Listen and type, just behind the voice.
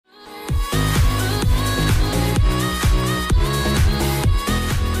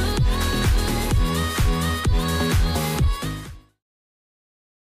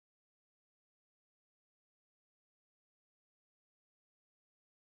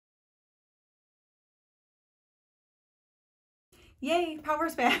Yay,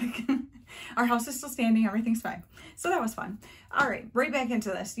 power's back. Our house is still standing, everything's fine. So that was fun. All right, right back into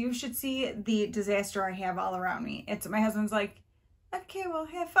this. You should see the disaster I have all around me. It's my husband's like, okay, well,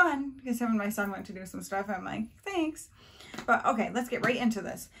 have fun. Because him and my son went to do some stuff. I'm like, thanks. But okay, let's get right into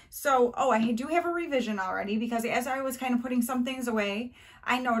this. So, I do have a revision already because as I was kind of putting some things away,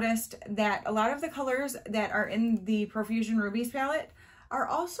 I noticed that a lot of the colors that are in the Profusion Rubies palette are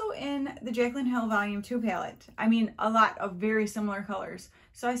also in the Jaclyn Hill Volume 2 palette. I mean, a lot of very similar colors.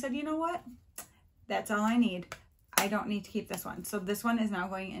 So I said, you know what? That's all I need. I don't need to keep this one. So this one is now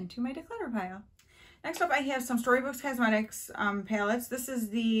going into my declutter pile. Next up, I have some Storybooks Cosmetics palettes. This is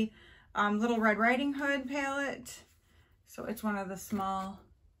the Little Red Riding Hood palette. So it's one of the small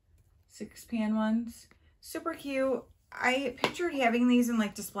 6-pan ones. Super cute. I pictured having these and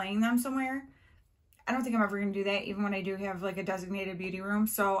like displaying them somewhere. I don't think I'm ever going to do that, even when I do have like a designated beauty room.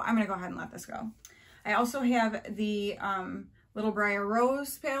 So I'm going to go ahead and let this go. I also have the Little Briar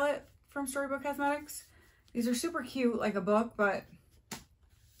Rose palette from Storybook Cosmetics. These are super cute, like a book, but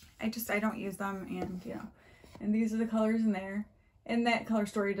I don't use them. And, you know, and these are the colors in there. And that color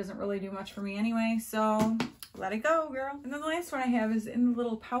story doesn't really do much for me anyway. So let it go, girl. And then the last one I have is in the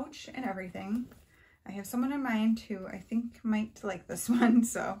little pouch and everything. I have someone in mind who I think might like this one.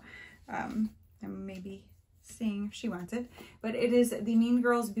 So, I'm maybe seeing if she wants it, but it is the Mean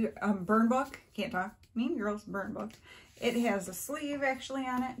Girls Burn Book. Can't talk. Mean Girls Burn Book. It has a sleeve actually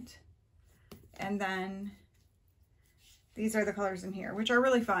on it, and then these are the colors in here, which are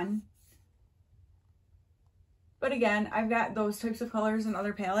really fun. But again, I've got those types of colors in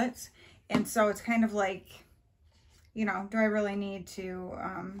other palettes, and so it's kind of like, you know, do I really need to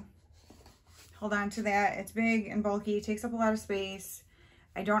hold on to that? It's big and bulky. It takes up a lot of space.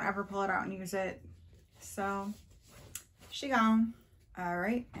 I don't ever pull it out and use it. So, she gone. All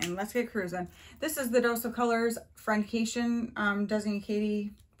right, and let's get cruising. This is the Dose of Colors Friendcation, Desi and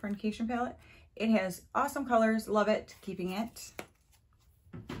Katie Friendcation palette. It has awesome colors. Love it. Keeping it.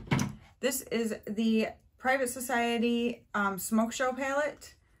 This is the Private Society Smoke Show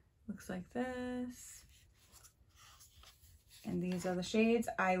palette. Looks like this. And these are the shades.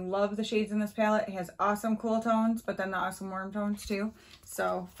 I love the shades in this palette. It has awesome cool tones, but then the awesome warm tones too.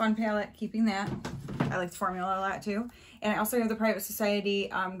 So fun palette, keeping that. I like the formula a lot too. And I also have the Private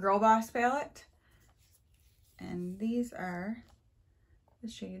Society Girl Boss palette. And these are the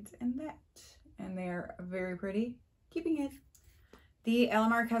shades in that. And they're very pretty, keeping it. The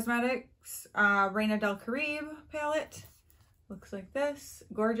Alamar Cosmetics Reina del Caribe palette. Looks like this.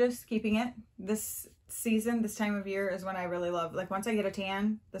 Gorgeous, keeping it. This season, this time of year is when I really love, like once I get a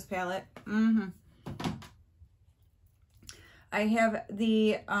tan, this palette. I have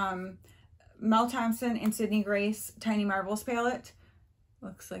the Mel Thompson and Sydney Grace Tiny Marvels palette.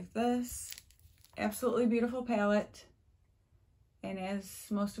 Looks like this. Absolutely beautiful palette. And as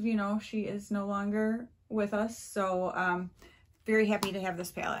most of you know, she is no longer with us. So very happy to have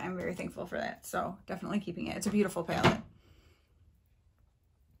this palette. I'm very thankful for that. So definitely keeping it. It's a beautiful palette.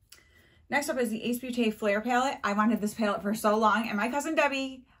 Next up is the Ace Beauté Flare palette. I wanted this palette for so long, and my cousin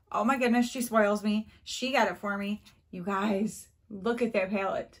Debbie, oh my goodness, she spoils me. She got it for me. You guys, look at that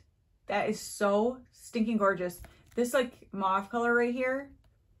palette. That is so stinking gorgeous. This like mauve color right here,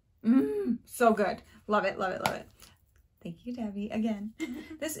 so good. Love it, love it, love it. Thank you, Debbie, again.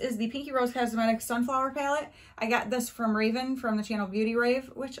 This is the Pinky Rose Cosmetics Sunflower palette. I got this from Raven from the channel Beauty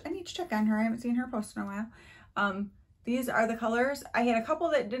Rave, which I need to check on her. I haven't seen her post in a while. These are the colors. I had a couple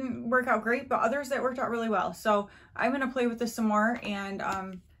that didn't work out great, but others that worked out really well. So I'm going to play with this some more, and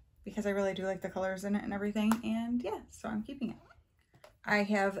because I really do like the colors in it and everything. And yeah, so I'm keeping it. I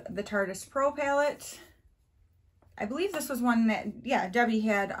have the Tardis Pro palette. I believe this was one that, yeah, Debbie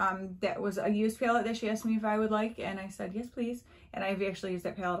had, that was a used palette that she asked me if I would like, and I said, yes, please. And I've actually used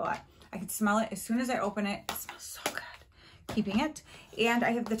that palette a lot. I could smell it as soon as I open it. It smells so good. Keeping it. And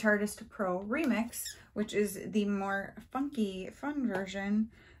I have the Tardis Pro Remix, which is the more funky, fun version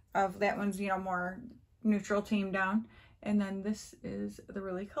of that one's, you know, more neutral, tamed down. And then this is the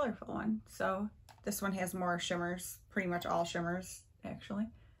really colorful one. So this one has more shimmers, pretty much all shimmers, actually.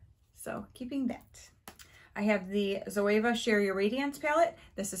 So keeping that. I have the Zoeva Share Your Radiance palette.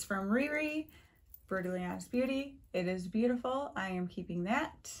 This is from Riri, Brutally Honest Beauty. It is beautiful. I am keeping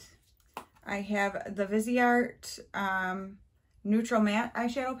that. I have the Viseart Neutral Matte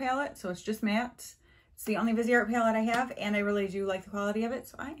Eyeshadow palette. So it's just matte. It's the only Viseart palette I have, and I really do like the quality of it,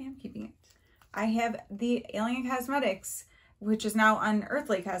 so I am keeping it. I have the Alien Cosmetics, which is now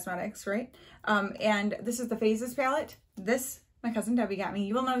Unearthly Cosmetics, right? And this is the Phases palette. This, my cousin Debbie got me.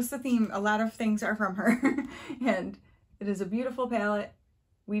 You will notice the theme. A lot of things are from her. And it is a beautiful palette.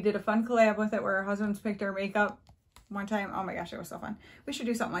 We did a fun collab with it where our husbands picked our makeup. one time. Oh my gosh, it was so fun. We should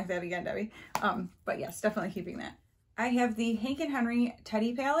do something like that again, Debbie. But yes, definitely keeping that. I have the Hank and Henry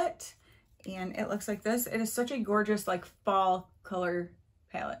Teddy palette, and it looks like this. It is such a gorgeous like fall color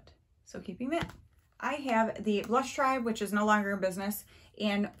palette. So keeping that. I have the Blush Tribe, which is no longer in business,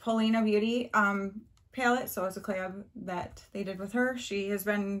 and Paulina Beauty palette. So it's a collab that they did with her. She has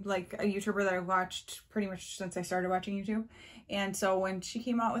been like a YouTuber that I've watched pretty much since I started watching YouTube. And so when she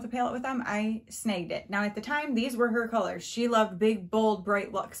came out with a palette with them, I snagged it. Now at the time, these were her colors. She loved big, bold,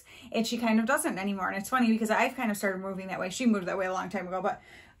 bright looks, and she kind of doesn't anymore. And it's funny because I've kind of started moving that way. She moved that way a long time ago, but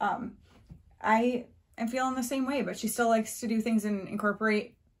I am feeling the same way, but she still likes to do things and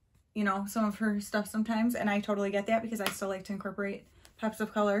incorporate, you know, some of her stuff sometimes. And I totally get that because I still like to incorporate pops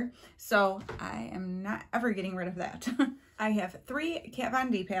of color. So I am not ever getting rid of that. I have 3 Kat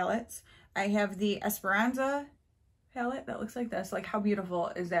Von D palettes. I have the Esperanza palette that looks like this. Like, how beautiful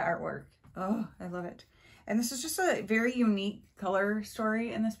is that artwork? Oh, I love it. And this is just a very unique color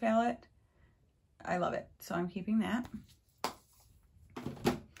story in this palette. I love it. So I'm keeping that.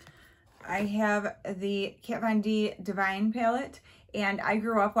 I have the Kat Von D Divine palette, and I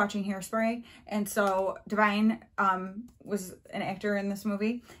grew up watching Hairspray, and so Divine was an actor in this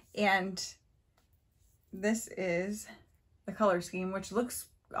movie, and this is the color scheme, which looks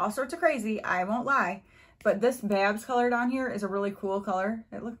all sorts of crazy, I won't lie. But this Babs color down here is a really cool color.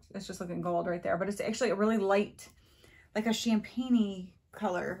 It's just looking gold right there, but it's actually a really light, like a champagne-y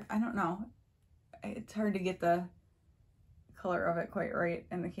color. I don't know. It's hard to get the color of it quite right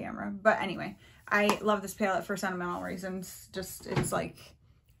in the camera. But anyway, I love this palette for sentimental reasons. Just, it's like,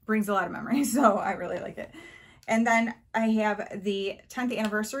 brings a lot of memories, so I really like it. And then I have the 10th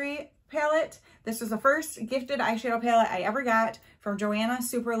anniversary palette. This is the first gifted eyeshadow palette I ever got from Joanna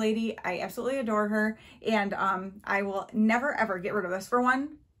Super Lady. I absolutely adore her, and I will never ever get rid of this. For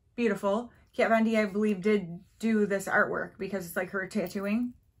one, beautiful. Kat Von D, I believe, did do this artwork because it's like her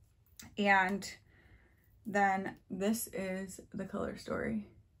tattooing. And then this is the color story,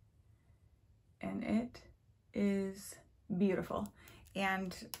 and it is beautiful.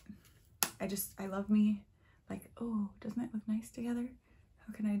 And I love me, like, oh, doesn't that look nice together?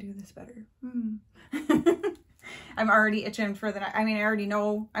 How can I do this better? I'm already itching for the, I mean, I already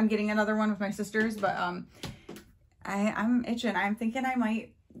know I'm getting another one with my sisters, but I'm itching. I'm thinking I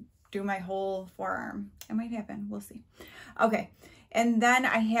might do my whole forearm. It might happen. We'll see. Okay. And then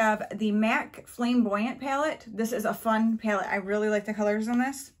I have the MAC Flamboyant palette. This is a fun palette. I really like the colors on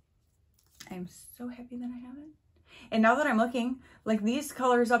this. I'm so happy that I have it. And now that I'm looking, like, these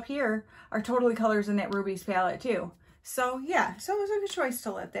colors up here are totally colors in that Rubies palette too. So yeah, so it was a good choice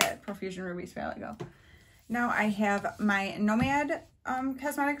to let that Profusion Rubies palette go. Now I have my Nomad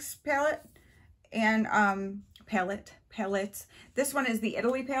Cosmetics palette and palettes. This one is the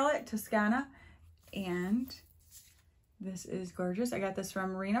Italy palette, Toscana, and this is gorgeous. I got this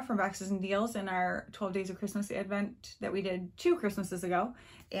from Marina from Boxes and Deals in our 12 Days of Christmas advent that we did 2 Christmases ago.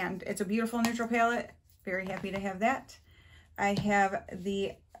 And it's a beautiful neutral palette. Very happy to have that. I have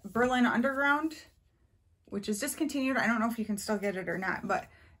the Berlin Underground, which is discontinued. I don't know if you can still get it or not, but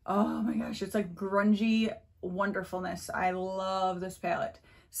oh my gosh, it's like grungy wonderfulness. I love this palette.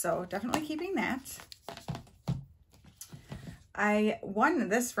 So definitely keeping that. I won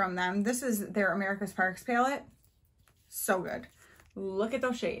this from them. This is their America's Parks palette. So good. Look at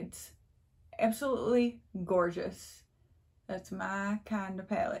those shades. Absolutely gorgeous. That's my kind of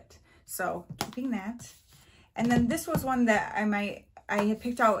palette. So keeping that. And then this was one that I had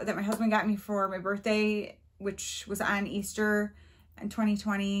picked out that my husband got me for my birthday, which was on Easter in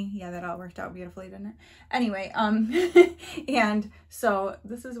 2020. Yeah, that all worked out beautifully, didn't it? Anyway, and so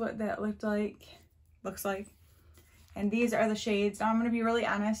this is what that looks like. And these are the shades. Now I'm going to be really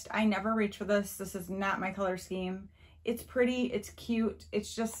honest. I never reach for this. This is not my color scheme. It's pretty, it's cute.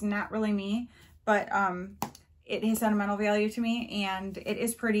 It's just not really me, but it has sentimental value to me, and it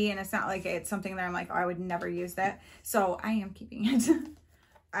is pretty, and it's not like it's something that I'm like, oh, I would never use that. So I am keeping it.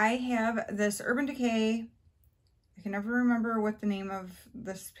 I have this Urban Decay. I can never remember what the name of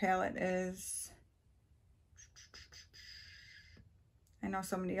this palette is. I know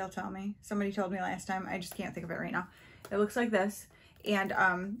somebody will tell me. Somebody told me last time. I just can't think of it right now. It looks like this. And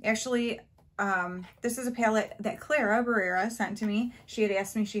actually, this is a palette that Clara Barrera sent to me. She had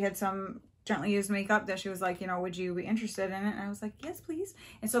asked me, she had some gently used makeup that she was like, you know, would you be interested in it? And I was like, yes, please.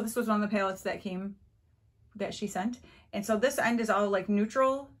 And so this was one of the palettes that she sent. And so this end is all like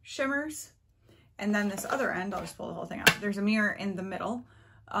neutral shimmers. And then this other end, I'll just pull the whole thing out. There's a mirror in the middle,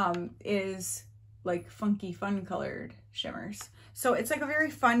 is like funky, fun colored shimmers. So it's like a very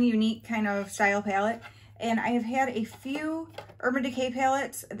fun, unique kind of style palette. And I have had a few Urban Decay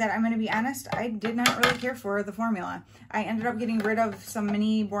palettes that I'm going to be honest, I did not really care for the formula. I ended up getting rid of some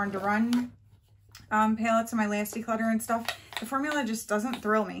mini Born to Run palettes in my last declutter and stuff. The formula just doesn't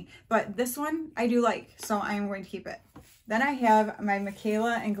thrill me, but this one I do like, so I'm going to keep it. Then I have my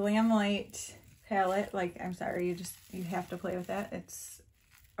Michaela and Glam Light palette. Like, I'm sorry, you have to play with that. It's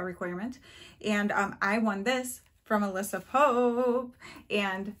a requirement. And I won this from Alyssa Pope,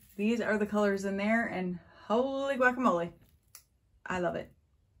 and these are the colors in there, and holy guacamole, I love it.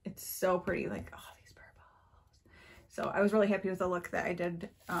 It's so pretty, like, oh, these purples. So I was really happy with the look that I did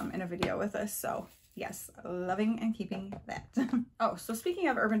in a video with this. So yes, loving and keeping that. Oh, so speaking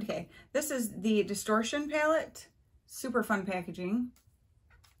of Urban Decay, this is the Distortion palette. Super fun packaging.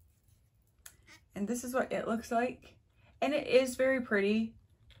 And this is what it looks like. And it is very pretty,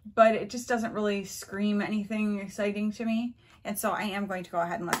 but it just doesn't really scream anything exciting to me. And so I am going to go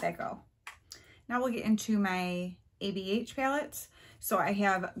ahead and let that go. Now we'll get into my ABH palettes. So I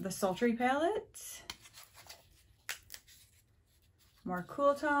have the Sultry palette. More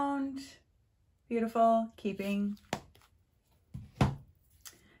cool toned, beautiful, keeping.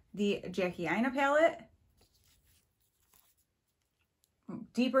 The Jackie Aina palette.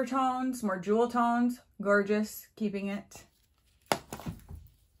 Deeper tones, more jewel tones, gorgeous, keeping it.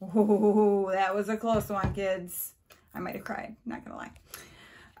 Oh, that was a close one, kids. I might have cried, not gonna lie.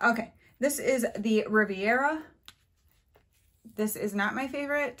 Okay, this is the Riviera. This is not my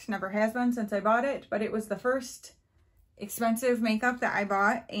favorite, never has been since I bought it, but it was the first expensive makeup that I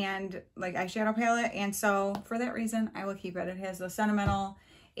bought, and like eyeshadow palette, and so for that reason, I will keep it. It has the sentimental,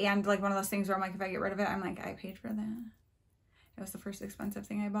 and like one of those things where I'm like, if I get rid of it, I'm like, I paid for that. It was the first expensive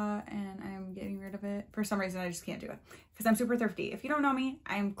thing I bought, and I'm getting rid of it. For some reason, I just can't do it because I'm super thrifty. If you don't know me,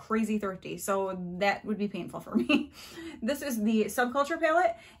 I'm crazy thrifty, so that would be painful for me. This is the Subculture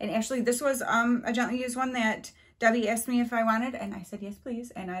palette, and actually this was a gently used one that Debbie asked me if I wanted, and I said yes,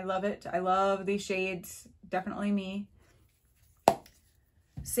 please, and I love it. I love these shades, definitely me.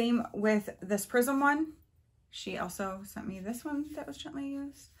 Same with this Prism one. She also sent me this one that was gently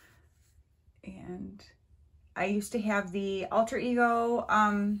used, and I used to have the Alter Ego,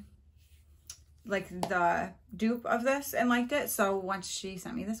 like the dupe of this and liked it. So once she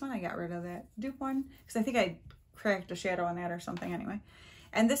sent me this one, I got rid of that dupe one because I think I cracked a shadow on that or something anyway.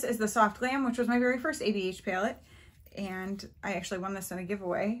 And this is the Soft Glam, which was my very first ABH palette. And I actually won this in a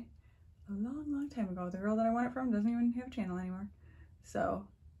giveaway a long, long time ago. The girl that I won it from doesn't even have a channel anymore. So,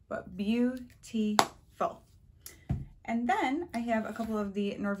 but beautiful. And then I have a couple of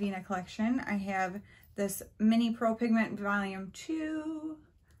the Norvina collection. I have this Mini Pro Pigment Volume 2,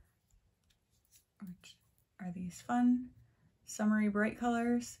 which are these fun, summery bright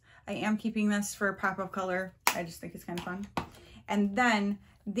colors. I am keeping this for pop-up color. I just think it's kind of fun. And then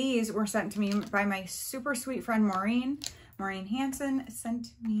these were sent to me by my super sweet friend Maureen. Maureen Hansen sent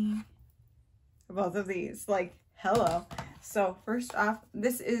me both of these. Like, hello. So first off,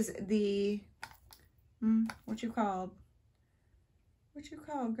 this is the, what you called,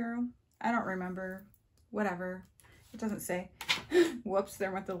 girl? I don't remember. Whatever, it doesn't say. Whoops,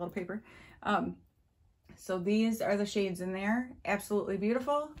 there went the little paper. So these are the shades in there. Absolutely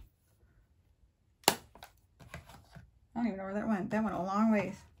beautiful. I don't even know where that went. That went a long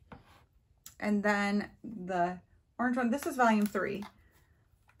ways. And then the orange one, this is volume 3,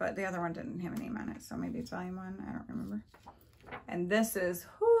 but the other one didn't have a name on it, so maybe it's volume 1, I don't remember. And this is,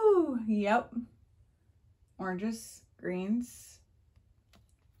 whoo, yep, oranges, greens,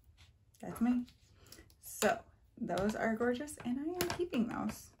 that's me. So those are gorgeous, and I am keeping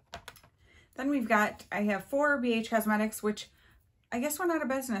those. Then we've got, I have 4 BH Cosmetics, which I guess went out of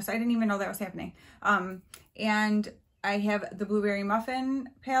business. I didn't even know that was happening. And I have the Blueberry Muffin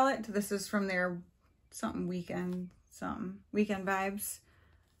palette. This is from their weekend vibes.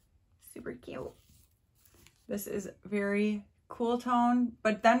 Super cute. This is very cool tone,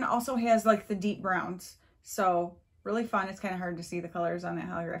 but then also has like the deep browns. So really fun. It's kind of hard to see the colors on that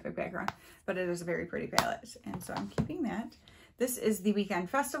holographic background, but it is a very pretty palette, and so I'm keeping that. This is the Weekend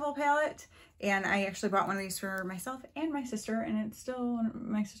Festival palette, and I actually bought one of these for myself and my sister, and it's still one of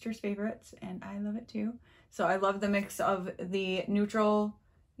my sister's favorites, and I love it too. So I love the mix of the neutral,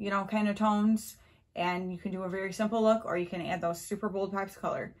 you know, kind of tones, and you can do a very simple look, or you can add those super bold pops of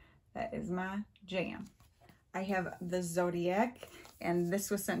color. That is my jam. I have the Zodiac, and this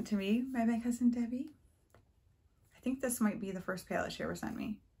was sent to me by my cousin Debbie. I think this might be the first palette she ever sent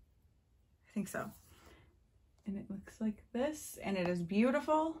me. I think so. And it looks like this, and it is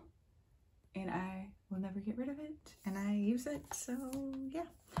beautiful, and I will never get rid of it, and I use it, so yeah.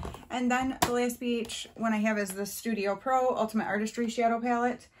 And then the last BH one I have is the Studio Pro Ultimate Artistry Shadow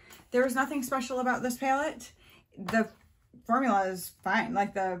Palette. There is nothing special about this palette. The formula is fine.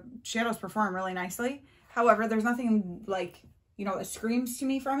 Like the shadows perform really nicely. However, there's nothing like, you know, that screams to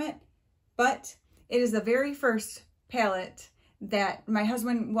me from it. But it is the very first palette that my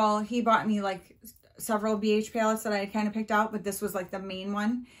husband, well, he bought me like several BH palettes that I had kind of picked out, but this was like the main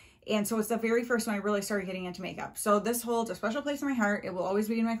one. And so it's the very first one I really started getting into makeup. So this holds a special place in my heart. It will always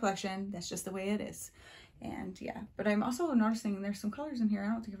be in my collection. That's just the way it is. And yeah, but I'm also noticing there's some colors in here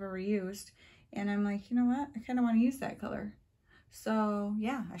I don't think I've ever used. And I'm like, you know what? I kind of want to use that color. So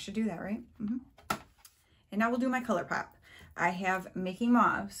yeah, I should do that, right? And now we'll do my color pop. I have Making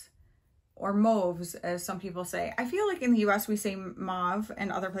Mauves, or mauves, as some people say. I feel like in the US we say mauve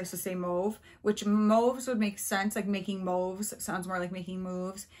and other places say mauve, which mauves would make sense, like making mauves sounds more like making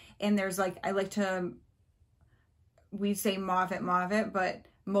moves. And there's like, I like to, we say mauve it, but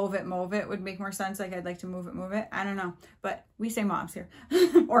mauve it would make more sense. Like I'd like to move it. I don't know, but we say mauves here,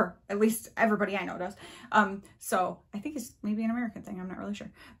 or at least everybody I know does. So I think it's maybe an American thing. I'm not really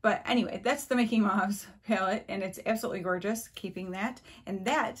sure, but anyway, that's the Making Mauves palette, and it's absolutely gorgeous. Keeping that, and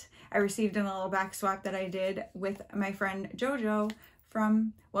that I received in a little back swap that I did with my friend JoJo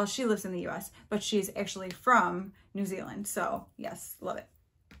from, well, she lives in the US, but she's actually from New Zealand. So yes, love it.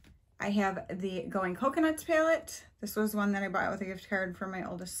 I have the Going Coconuts palette. This was one that I bought with a gift card from my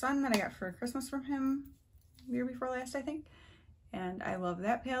oldest son that I got for Christmas from him the year before last, I think. And I love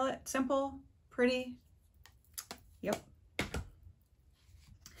that palette. Simple, pretty. Yep.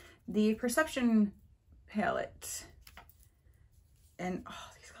 The Perception palette. And oh,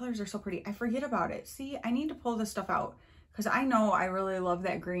 these colors are so pretty. I forget about it. See, I need to pull this stuff out because I know I really love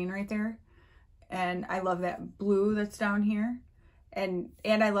that green right there. And I love that blue that's down here. And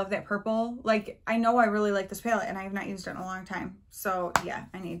I love that purple. Like, I know I really like this palette and I have not used it in a long time. So yeah,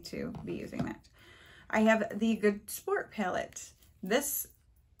 I need to be using that. I have the Good Sport palette. This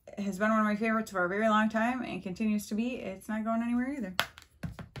has been one of my favorites for a very long time and continues to be. It's not going anywhere either.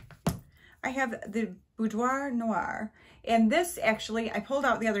 I have the Boudoir Noir. And this actually, I pulled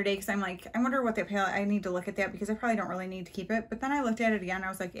out the other day because I'm like, I wonder what that palette, I need to look at that because I probably don't really need to keep it. But then I looked at it again and I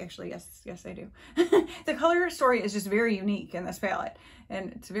was like, actually, yes, I do. The color story is just very unique in this palette.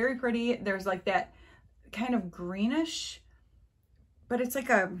 And it's very pretty. There's like that kind of greenish, but it's like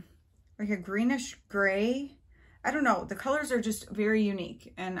a greenish gray. I don't know. The colors are just very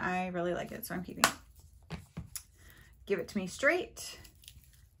unique and I really like it. So I'm keeping it. Give It To Me Straight.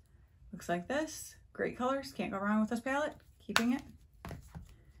 Looks like this. Great colors. Can't go wrong with this palette. Keeping it.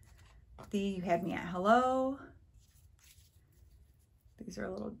 The You Had Me At Hello. These are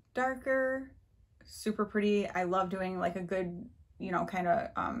a little darker. Super pretty. I love doing like a good, you know, kind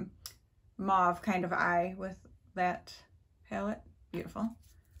of mauve kind of eye with that palette. Beautiful.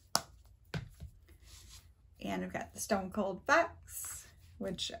 And I've got the Stone Cold Fox,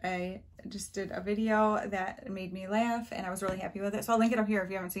 which I just did a video that made me laugh and I was really happy with it. So I'll link it up here if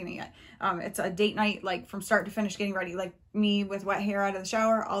you haven't seen it yet. It's a date night, like from start to finish getting ready, like me with wet hair out of the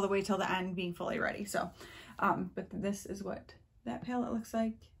shower all the way till the end being fully ready. So, but this is what that palette looks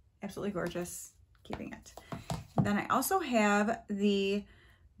like. Absolutely gorgeous. Keeping it. Then I also have the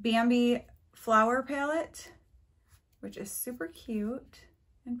Bambi Flower palette, which is super cute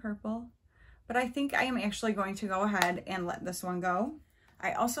in purple. But I think I am actually going to go ahead and let this one go.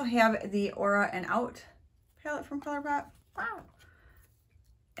 I also have the Aura and Out palette from ColourPop. Wow.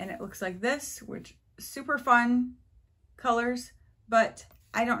 And it looks like this, which super fun colors, but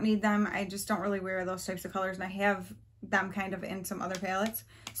I don't need them. I just don't really wear those types of colors and I have them kind of in some other palettes.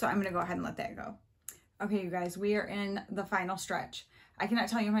 So I'm gonna go ahead and let that go. Okay, you guys, we are in the final stretch. I cannot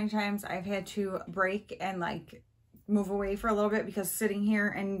tell you how many times I've had to break and like move away for a little bit because sitting here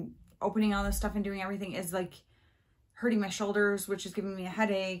and opening all this stuff and doing everything is like hurting my shoulders, which is giving me a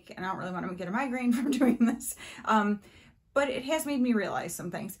headache, and I don't really want to get a migraine from doing this. But it has made me realize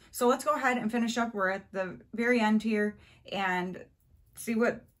some things. So let's go ahead and finish up. We're at the very end here and see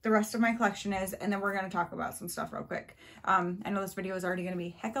what the rest of my collection is, and then we're going to talk about some stuff real quick. I know this video is already going to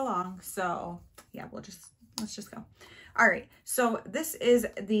be hecka long, so yeah, let's just go. All right, so this is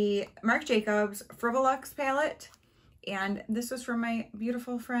the Marc Jacobs Frivolux palette, and this was from my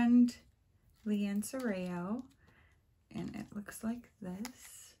beautiful friend Leanne Soreo. And it looks like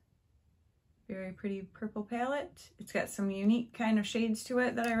this. Very pretty purple palette. It's got some unique kind of shades to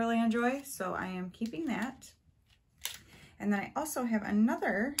it that I really enjoy, so I am keeping that. And then I also have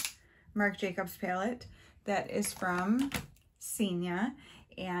another Marc Jacobs palette that is from Senia,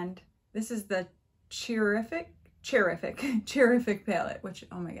 and this is the Cheerific palette, which,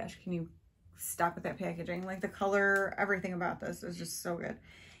 oh my gosh, can you stop with that packaging? Like the color, everything about this is just so good.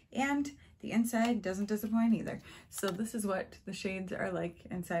 And the inside doesn't disappoint either. So this is what the shades are like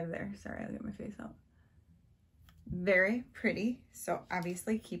inside of there. Sorry, I'll get my face out. Very pretty. So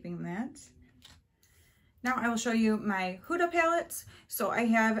obviously keeping that. Now I will show you my Huda palettes. So I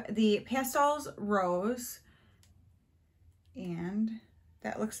have the Pastels Rose, and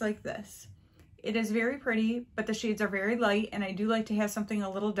that looks like this. It is very pretty, but the shades are very light, and I do like to have something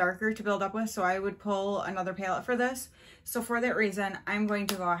a little darker to build up with, so I would pull another palette for this. So for that reason, I'm going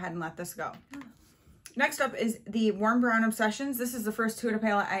to go ahead and let this go. Next up is the Warm Brown Obsessions. This is the first Huda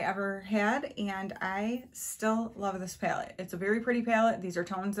palette I ever had, and I still love this palette. It's a very pretty palette. These are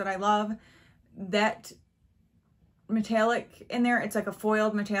tones that I love. That metallic in there, it's like a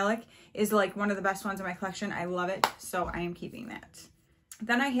foiled metallic, is like one of the best ones in my collection. I love it, so I am keeping that.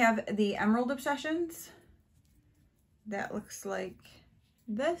 Then I have the Emerald Obsessions. That looks like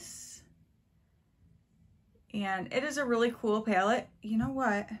this. And it is a really cool palette. You know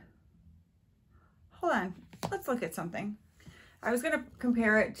what? Hold on. Let's look at something. I was going to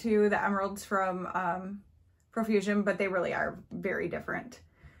compare it to the emeralds from Profusion, but they really are very different.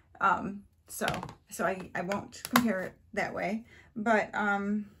 So I won't compare it that way. But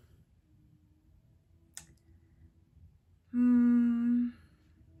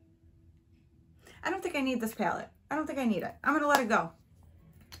I don't think I need this palette. I don't think I need it. I'm going to let it go.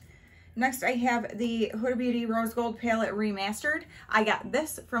 Next, I have the Huda Beauty Rose Gold Palette Remastered. I got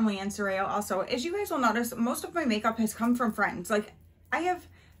this from Leanne Soraya also. As you guys will notice, most of my makeup has come from friends. Like, I have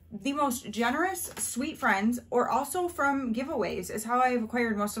the most generous, sweet friends, or also from giveaways is how I've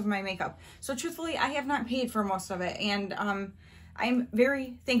acquired most of my makeup. So truthfully, I have not paid for most of it. And I'm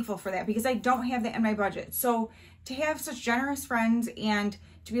very thankful for that because I don't have that in my budget. So to have such generous friends and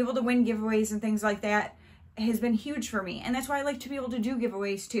to be able to win giveaways and things like that has been huge for me. And that's why I like to be able to do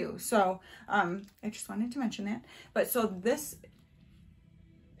giveaways too. So I just wanted to mention that. But so this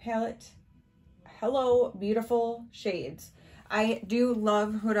palette, hello, beautiful shades. I do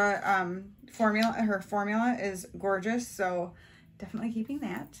love Huda formula. Her formula is gorgeous. So definitely keeping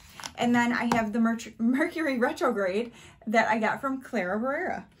that. And then I have the Mercury Retrograde that I got from Clara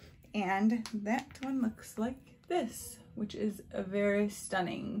Barrera. And that one looks like this, which is a very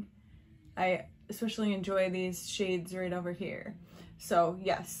stunning. I especially enjoy these shades right over here. So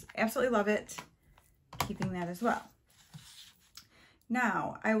yes, absolutely love it. Keeping that as well.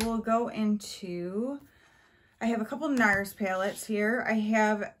 Now I will go into, I have a couple NARS palettes here. I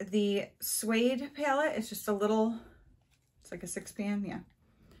have the Suede palette. It's just a little, it's like a 6-pan, yeah.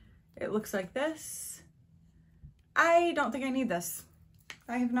 It looks like this. I don't think I need this.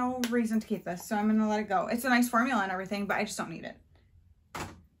 I have no reason to keep this, so I'm gonna let it go. It's a nice formula and everything, but I just don't need it.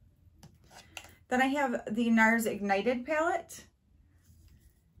 Then I have the NARS Ignited palette.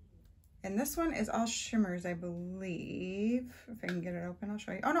 And this one is all shimmers, I believe. If I can get it open, I'll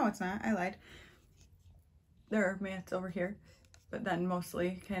show you. Oh, no, it's not. I lied. There are mattes over here, but then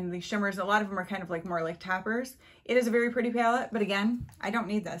mostly kind of these shimmers. A lot of them are kind of like more like toppers. It is a very pretty palette, but again, I don't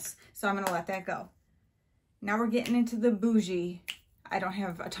need this, so I'm gonna let that go. Now we're getting into the bougie. I don't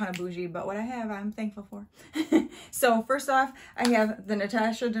have a ton of bougie, but what I have, I'm thankful for. So first off, I have the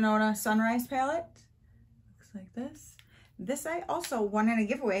Natasha Denona Sunrise palette. Looks like this. This I also won in a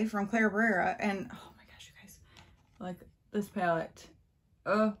giveaway from Clara Barrera, and oh my gosh, you guys, like this palette.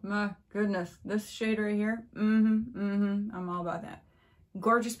 Oh my goodness, this shade right here. I'm all about that.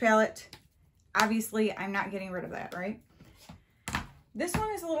 Gorgeous palette. Obviously, I'm not getting rid of that, right? This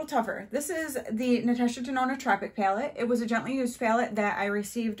one is a little tougher. This is the Natasha Denona Tropic palette. It was a gently used palette that I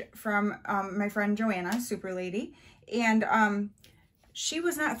received from my friend Joanna, Super Lady. And she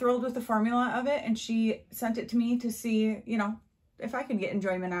was not thrilled with the formula of it. And she sent it to me to see, you know, if I could get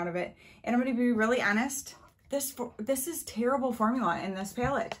enjoyment out of it. And I'm going to be really honest. This is terrible formula in this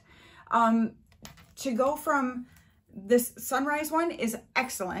palette. To go from this Sunrise one is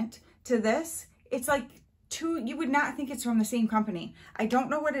excellent to this, it's like you would not think it's from the same company. I don't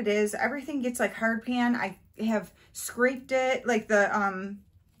know what it is. Everything gets like hard pan. I have scraped it, like the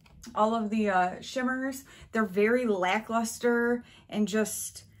all of the shimmers. They're very lackluster and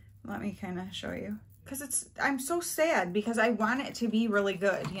just, let me kind of show you, because I'm so sad because I want it to be really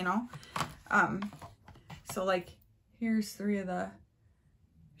good, you know. So like here's 3 of the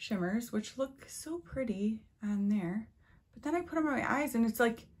shimmers, which look so pretty on there, but then I put them on my eyes and it's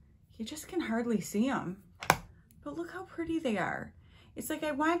like you just can hardly see them. But look how pretty they are. It's like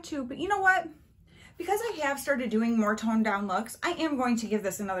I want to, but you know what? Because I have started doing more toned down looks, I am going to give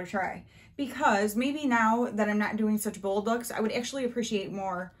this another try. Because maybe now that I'm not doing such bold looks, I would actually appreciate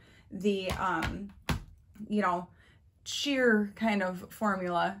more the, you know, sheer kind of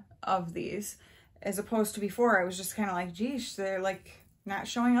formula of these. As opposed to before, I was just kind of like, geez, they're like not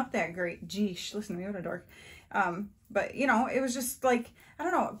showing up that great. Geesh, listen to me, what a dork. But you know, it was just like, I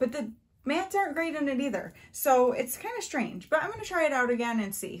don't know, but the mattes aren't great in it either. So it's kind of strange, but I'm going to try it out again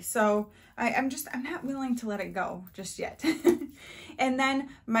and see. So I'm not willing to let it go just yet. And then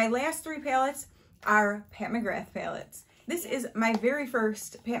my last 3 palettes are Pat McGrath palettes. This is my very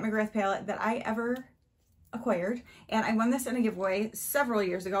first Pat McGrath palette that I ever acquired, and I won this in a giveaway several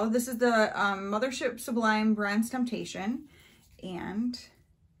years ago. This is the Mothership Sublime Bronze Temptation, and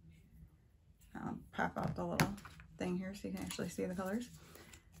I'll pop out the little thing here so you can actually see the colors.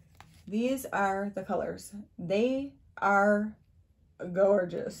 These are the colors. They are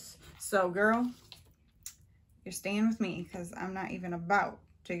gorgeous. So girl, you're staying with me because I'm not even about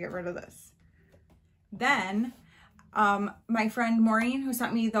to get rid of this. Then my friend Maureen, who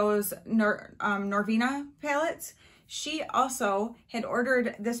sent me those Norvina palettes, she also had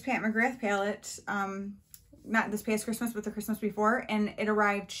ordered this Pat McGrath palette, not this past Christmas, but the Christmas before, and it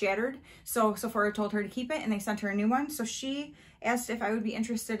arrived shattered. So Sephora told her to keep it, and they sent her a new one. So she asked if I would be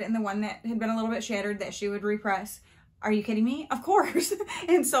interested in the one that had been a little bit shattered that she would repress. Are you kidding me? Of course.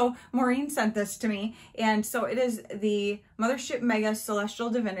 And so Maureen sent this to me. And so it is the Mothership Mega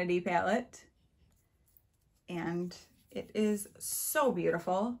Celestial Divinity palette. And it is so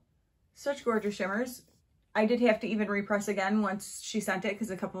beautiful. Such gorgeous shimmers. I did have to even repress again once she sent it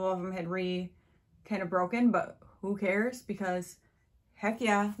because a couple of them had kind of broken, but who cares? Because heck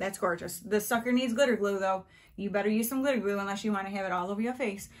yeah, that's gorgeous. This sucker needs glitter glue though. You better use some glitter glue unless you want to have it all over your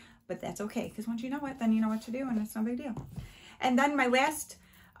face. But that's okay, because once you know it, then you know what to do, and it's no big deal. And then my last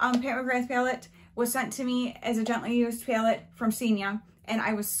Pat McGrath palette was sent to me as a gently used palette from Senia, and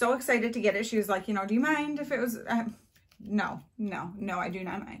I was so excited to get it. She was like, you know, do you mind if it was... No, I do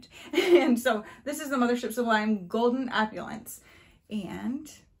not mind. And so this is the Mothership Sublime Golden Opulence. And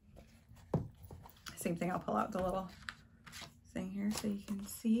same thing, I'll pull out the little thing here so you can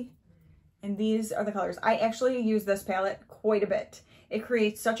see. And these are the colors. I actually use this palette quite a bit. It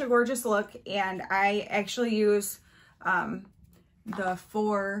creates such a gorgeous look, and I actually use the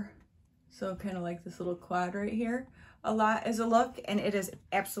 4, so kind of like this little quad right here, a lot as a look, and it is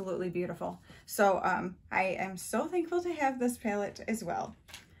absolutely beautiful. So I am so thankful to have this palette as well.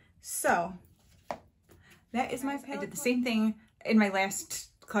 So that is my palette. I did the same thing in my last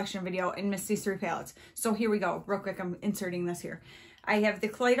collection video and missed these 3 palettes. So here we go, real quick, I'm inserting this here. I have the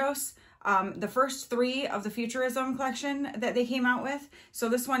Kaleidos, the first 3 of the Futurism collection that they came out with. So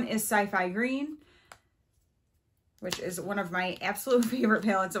this one is Sci-Fi Green, which is one of my absolute favorite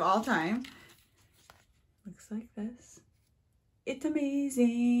palettes of all time. Looks like this. It's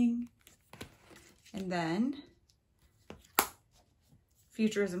amazing. And then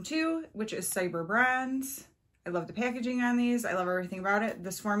Futurism 2, which is Cyber Bronze. I love the packaging on these. I love everything about it.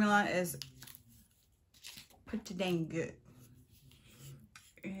 This formula is pretty dang good.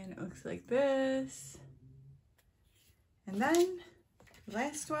 And it looks like this. And then the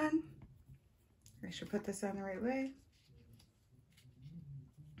last one, I should put this on the right way.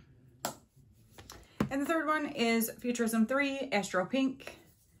 And the third one is Futurism 3 Astro Pink.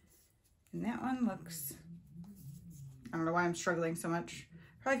 And that one looks, I don't know why I'm struggling so much.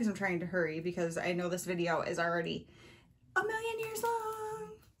 Probably because I'm trying to hurry, because I know this video is already 1,000,000 years long.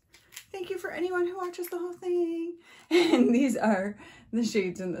 Thank you for anyone who watches the whole thing. And these are the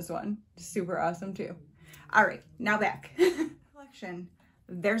shades in this one. Super awesome too. All right, now back. Collection.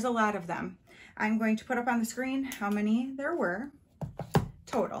 There's a lot of them. I'm going to put up on the screen how many there were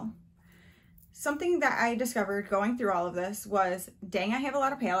total. Something that I discovered going through all of this was, dang, I have a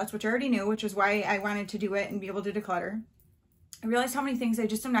lot of palettes, which I already knew, which is why I wanted to do it and be able to declutter. I realized how many things I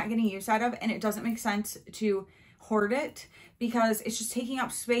just am not getting use out of, and it doesn't make sense to hoard it because it's just taking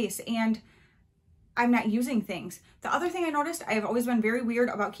up space and I'm not using things. The other thing I noticed, I have always been very weird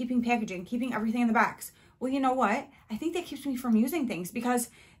about keeping packaging, keeping everything in the box. Well, you know what? I think that keeps me from using things,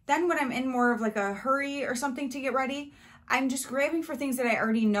 because then when I'm in more of like a hurry or something to get ready, I'm just grabbing for things that I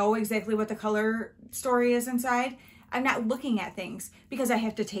already know exactly what the color story is inside. I'm not looking at things because I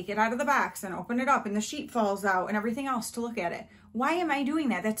have to take it out of the box and open it up and the sheet falls out and everything else to look at it. Why am I doing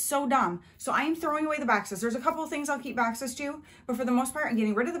that? That's so dumb. So I am throwing away the boxes. There's a couple of things I'll keep boxes to, but for the most part, I'm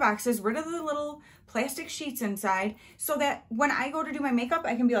getting rid of the boxes, rid of the little plastic sheets inside, so that when I go to do my makeup,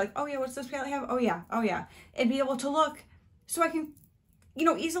 I can be like, oh yeah, what's this palette have? Oh yeah, and be able to look so I can, you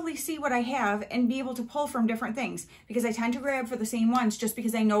know, easily see what I have and be able to pull from different things, because I tend to grab for the same ones just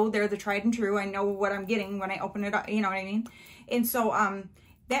because I know they're the tried and true. I know what I'm getting when I open it up, you know what I mean? And so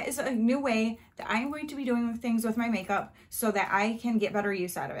that is a new way that I'm going to be doing things with my makeup so that I can get better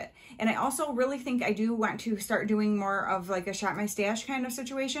use out of it. And I also really think I do want to start doing more of like a shop my stash kind of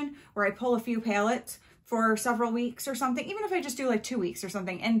situation where I pull a few palettes for several weeks or something, even if I just do like 2 weeks or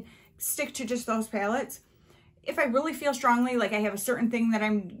something and stick to just those palettes. If I really feel strongly like I have a certain thing that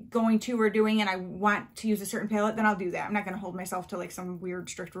I'm going to or doing and I want to use a certain palette, then I'll do that. I'm not going to hold myself to like some weird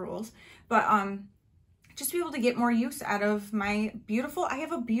strict rules, but just be able to get more use out of my beautiful, I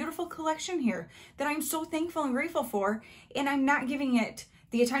have a beautiful collection here that I'm so thankful and grateful for, and I'm not giving it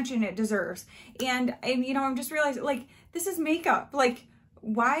the attention it deserves. And you know, I'm just realizing, like, this is makeup. Like,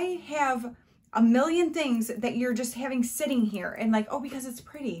 why have a million things that you're just having sitting here and like, oh, because it's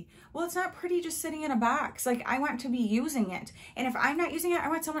pretty. Well, it's not pretty just sitting in a box. Like, I want to be using it. And if I'm not using it, I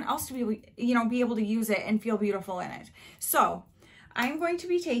want someone else to be, you know, be able to use it and feel beautiful in it. So I'm going to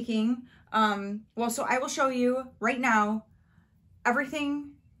be taking, so I will show you right now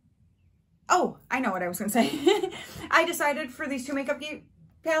everything. Oh, I know what I was going to say. I decided for these two makeup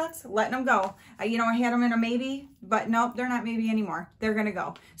palettes, letting them go. You know, I had them in a maybe, but nope, they're not maybe anymore. They're going to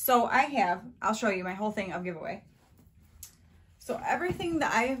go. So I'll show you my whole thing of giveaway. So everything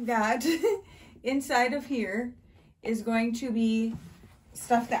that I have got inside of here is going to be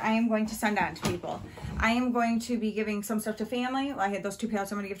stuff that I am going to send on to people. I am going to be giving some stuff to family. I had those two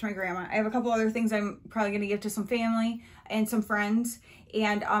palettes I'm going to give to my grandma. I have a couple other things I'm probably going to give to some family and some friends.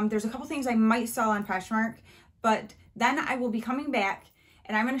 And there's a couple things I might sell on Poshmark, but then I will be coming back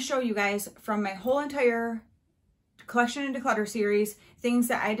and I'm going to show you guys from my whole entire collection and declutter series, things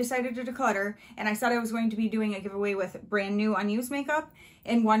that I decided to declutter. And I said I was going to be doing a giveaway with brand new unused makeup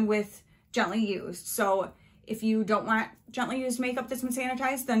and one with gently used. So if you don't want gently used makeup that's been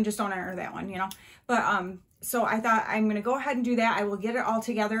sanitized, then just don't enter that one, you know. But so I thought I'm going to go ahead and do that. I will get it all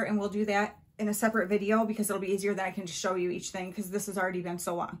together and we'll do that in a separate video because it'll be easier than I can just show you each thing because this has already been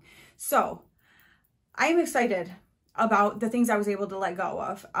so long. So I am excited about the things I was able to let go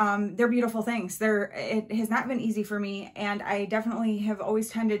of. They're beautiful things. It has not been easy for me, and I definitely have always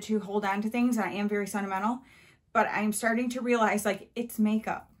tended to hold on to things, and I am very sentimental, but I'm starting to realize, like, it's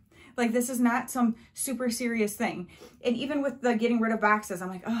makeup. Like, this is not some super serious thing. And even with the getting rid of boxes, I'm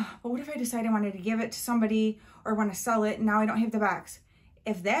like, oh, but what if I decide I wanted to give it to somebody or want to sell it and now I don't have the box?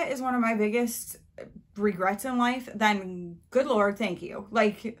 If that is one of my biggest regrets in life, then good Lord, thank you.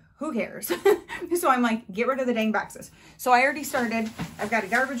 Like, who cares? So I'm like, get rid of the dang boxes. So I already started. I've got a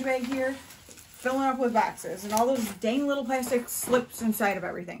garbage bag here filling up with boxes and all those dang little plastic slips inside of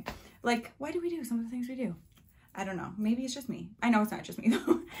everything. Like, why do we do some of the things we do? I don't know. Maybe it's just me. I know it's not just me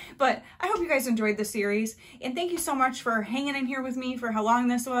though. But I hope you guys enjoyed this series. And thank you so much for hanging in here with me for how long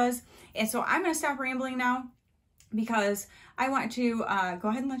this was. And so I'm going to stop rambling now because I want to go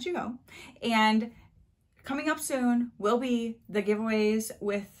ahead and let you go. And coming up soon will be the giveaways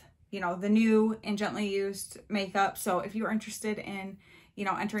with, you know, the new and gently used makeup. So if you are interested in, you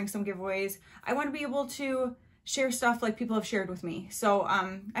know, entering some giveaways, I want to be able to share stuff like people have shared with me. So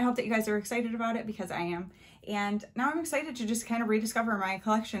I hope that you guys are excited about it because I am. And now I'm excited to just kind of rediscover my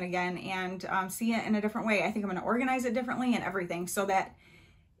collection again and see it in a different way. I think I'm going to organize it differently and everything so that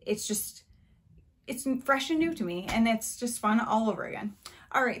it's just, it's fresh and new to me and it's just fun all over again.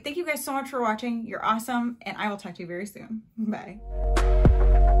 All right. Thank you guys so much for watching. You're awesome. And I will talk to you very soon. Bye.